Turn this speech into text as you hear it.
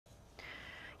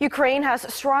Ukraine has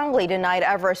strongly denied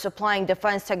ever supplying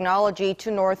defense technology to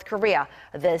North Korea.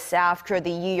 This after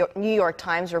the New York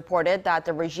Times reported that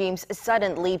the regime's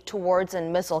sudden leap towards a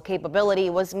missile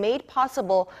capability was made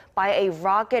possible by a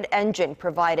rocket engine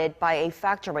provided by a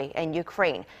factory in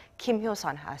Ukraine. Kim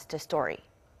Hyo-sun has the story.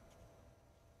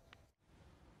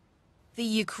 The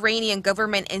Ukrainian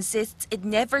government insists it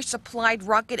never supplied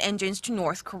rocket engines to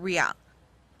North Korea.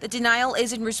 The denial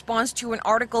is in response to an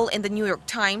article in the New York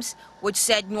Times, which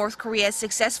said North Korea's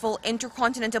successful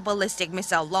intercontinental ballistic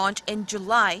missile launch in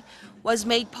July was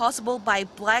made possible by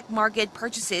black market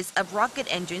purchases of rocket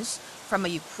engines from a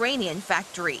Ukrainian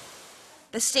factory.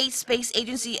 The State Space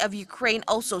Agency of Ukraine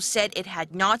also said it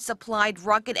had not supplied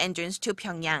rocket engines to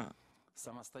Pyongyang.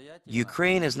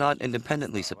 Ukraine has not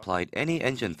independently supplied any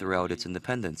engine throughout its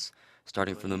independence,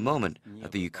 starting from the moment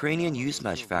that the Ukrainian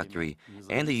Yuzhmash factory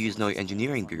and the Yuzhnoye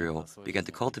Engineering Bureau began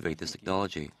to cultivate this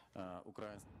technology.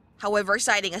 However,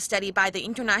 citing a study by the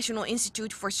International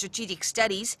Institute for Strategic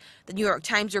Studies, the New York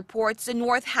Times reports the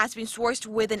North has been sourced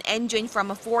with an engine from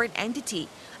a foreign entity,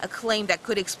 a claim that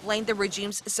could explain the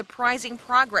regime's surprising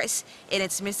progress in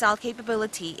its missile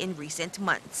capability in recent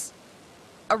months.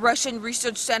 A Russian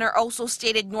research center also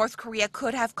stated North Korea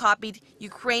could have copied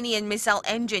Ukrainian missile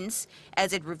engines,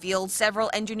 as it revealed several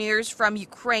engineers from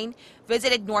Ukraine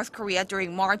visited North Korea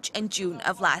during March and June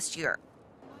of last year.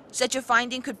 Such a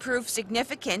finding could prove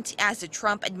significant as the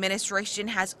Trump administration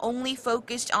has only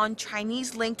focused on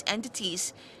Chinese-linked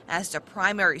entities as the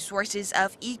primary sources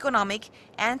of economic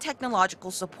and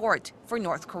technological support for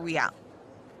North Korea.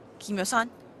 Kim Hyo-sun,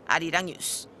 Arirang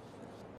News.